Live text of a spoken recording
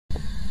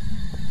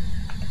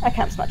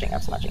Okay, I'm smudging.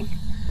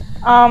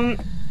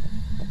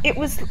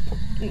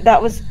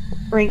 That was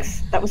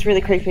Rinks. That was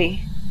really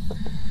creepy.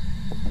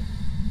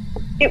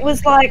 It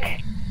was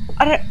like,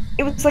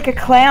 it was like a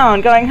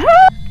clown going,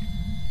 ah!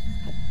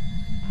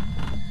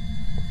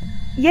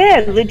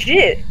 Yeah,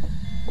 legit.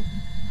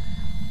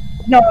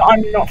 No,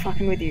 I'm not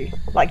fucking with you.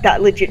 Like,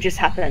 that legit just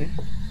happened.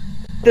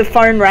 The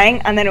phone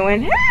rang and then it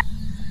went, ah!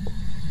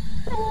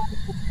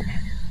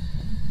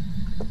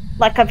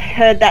 Like, I've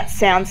heard that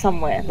sound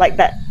somewhere, like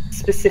that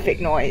specific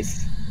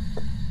noise.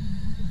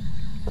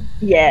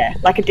 Yeah,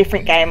 like a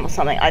different game or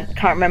something. I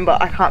can't remember,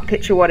 I can't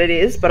picture what it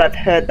is, but I've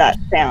heard that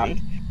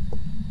sound.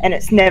 And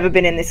it's never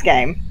been in this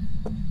game.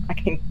 I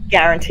can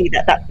guarantee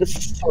that that was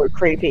so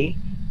creepy.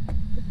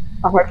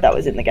 I hope that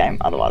was in the game,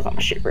 otherwise I'm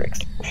a shit bricks.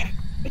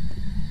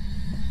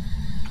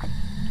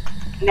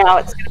 Now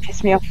it's going to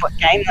piss me off what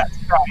game that's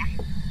from.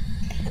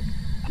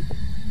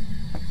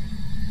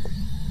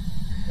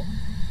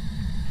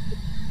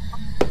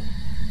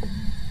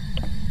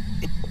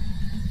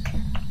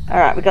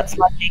 Alright, we got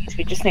smudgies,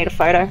 we just need a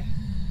photo.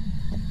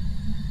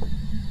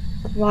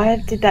 Why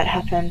did that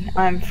happen?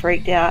 I'm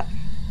freaked out.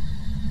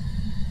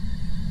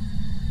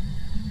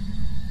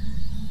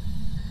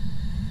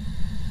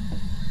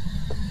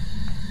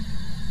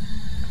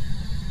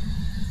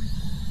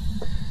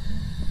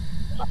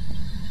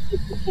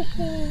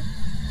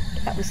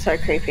 That was so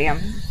creepy. I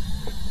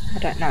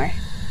don't know.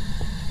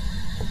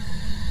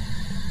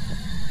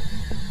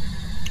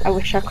 I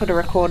wish I could have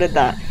recorded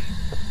that.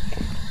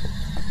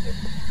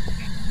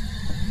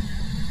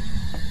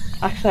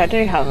 Actually, I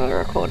do have a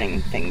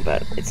recording thing,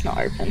 but it's not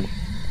open.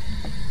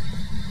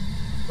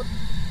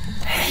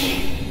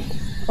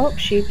 Oh,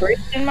 she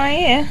breathed in my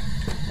ear.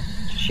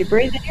 Did she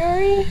breathe in your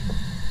ear?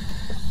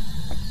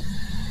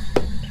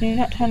 Can you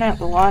not turn out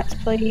the lights,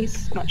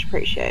 please? Much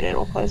appreciated.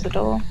 Or close the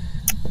door.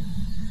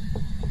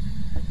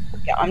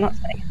 Yeah, I'm not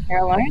staying in here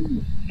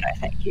alone. No,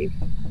 thank you.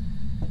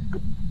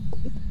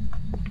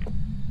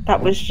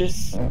 That was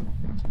just...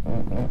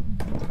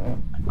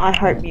 I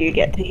hope you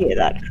get to hear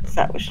that, because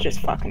that was just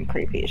fucking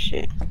creepy as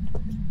shit.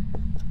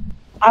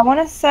 I want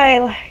to say,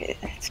 like,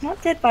 it's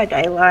not Dead by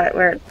Daylight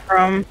where it's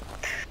from.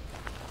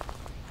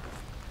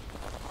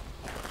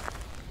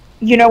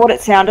 You know what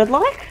it sounded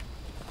like?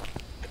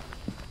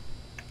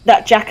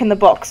 That Jack in the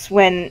Box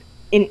when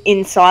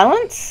in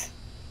silence?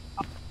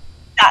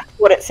 That's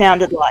what it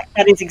sounded like.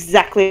 That is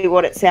exactly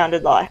what it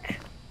sounded like.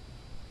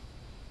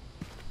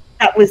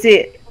 That was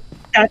it.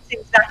 That's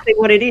exactly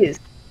what it is.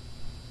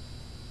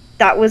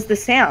 That was the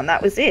sound.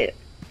 That was it.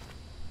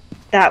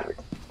 That was...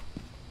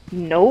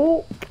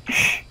 Nope.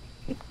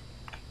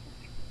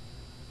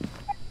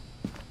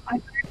 I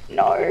don't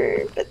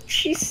know, but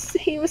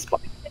he was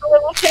supposed to be a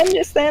level 10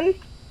 just then.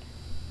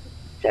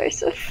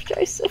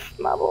 Joseph,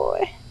 my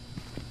boy.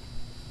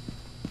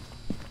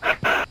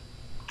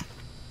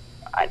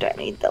 I don't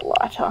need the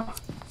lighter.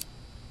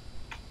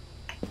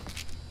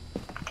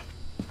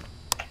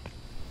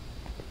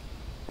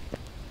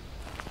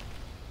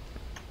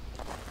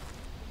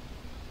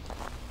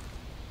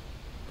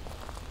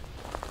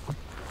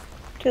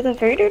 Do the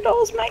voodoo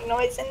dolls make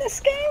noise in this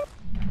game?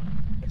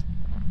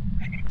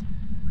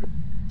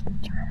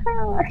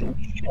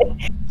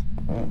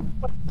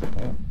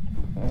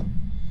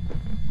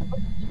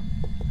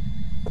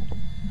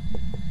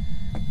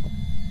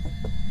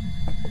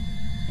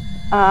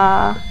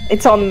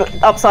 It's on the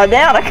upside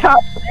down, I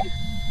can't see.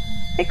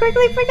 Hey,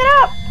 quickly pick it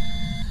up!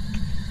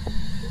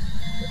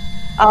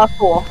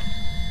 R4.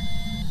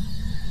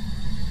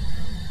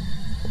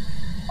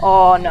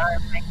 Oh no,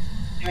 thanks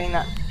for doing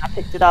that. I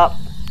picked it up.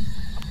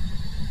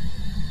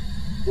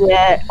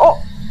 Yeah.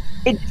 Oh!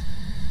 It...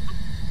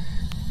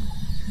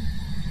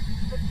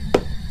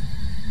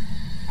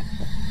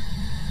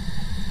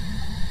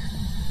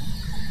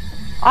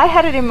 I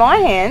had it in my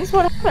hands.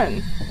 What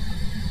happened?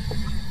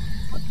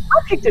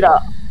 I picked it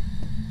up.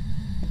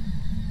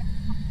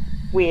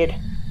 Weird.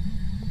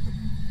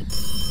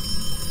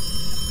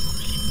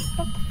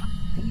 What the fuck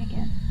thing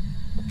again?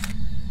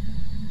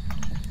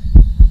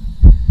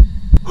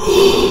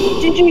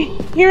 Did you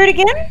hear it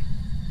again?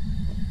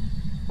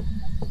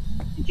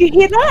 Did you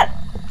hear that?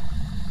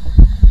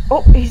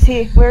 Oh, he's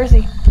here. Where is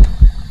he?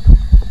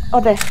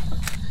 Oh, there.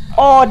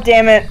 Oh,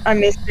 damn it. I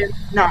missed it.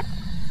 No.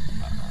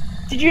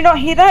 Did you not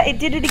hear that? It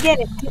did it again.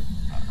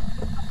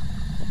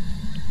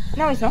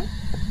 No, he's not.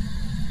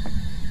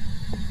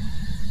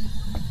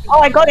 Oh,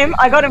 I got him.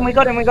 We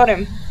got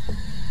him.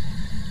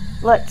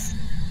 Let's...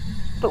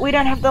 But we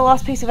don't have the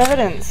last piece of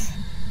evidence.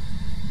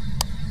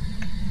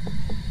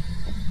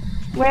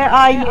 Where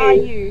are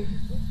you?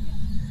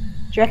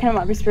 Do you reckon it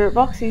might be Spirit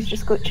Box? He's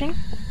just glitching.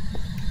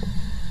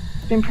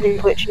 It's been pretty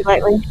glitchy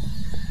lately.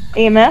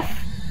 EMF?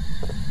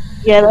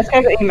 Yeah, let's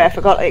go to EMF.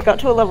 It got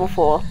to a level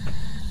 4.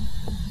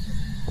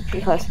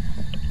 Pretty close.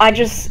 I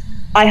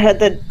heard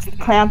the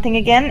clown thing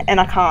again, and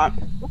I can't.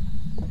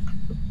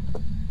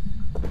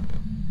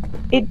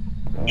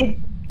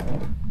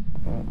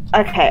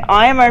 Okay,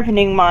 I am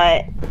opening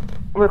my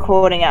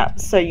recording app,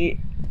 so you...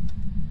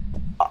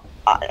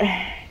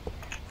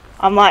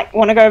 I'm like,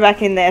 want to go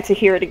back in there to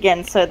hear it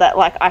again so that,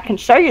 like, I can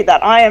show you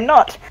that I am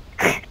not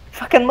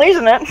fucking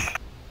losing it.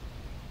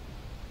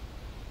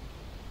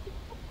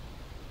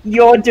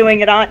 You're doing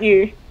it, aren't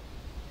you?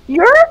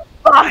 You're a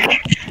fuck.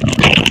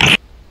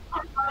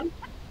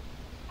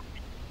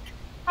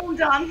 I'm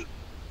done.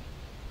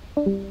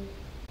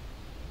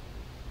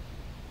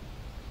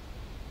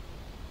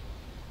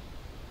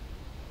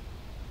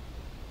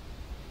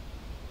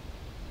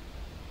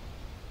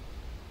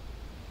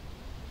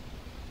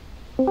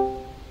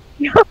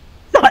 You're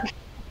such.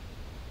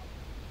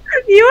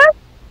 You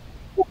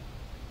are.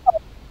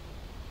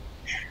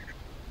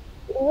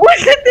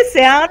 Was it the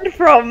sound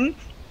from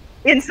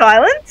In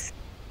Silence?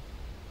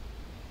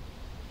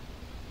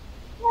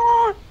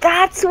 Oh,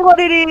 that's what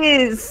it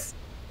is.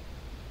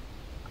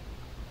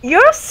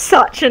 You're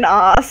such an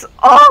ass.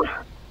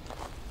 Oh.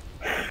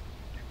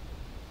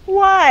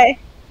 Why?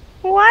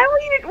 Why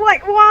were you,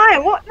 like, why?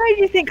 What made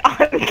you think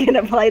I'm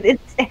gonna play this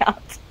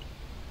out?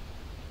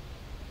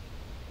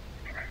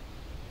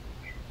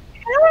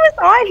 How was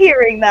I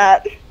hearing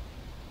that?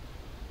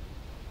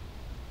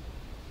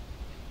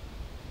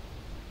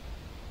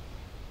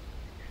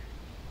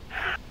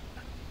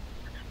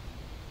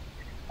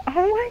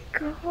 Oh my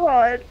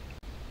god.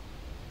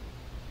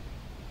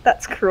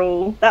 That's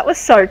cruel. That was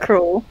so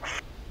cruel.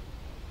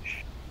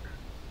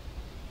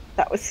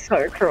 That was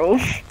so cruel.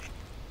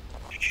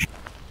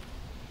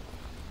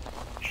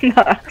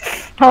 No,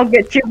 I'll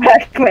get you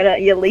back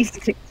when you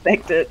least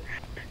expect it.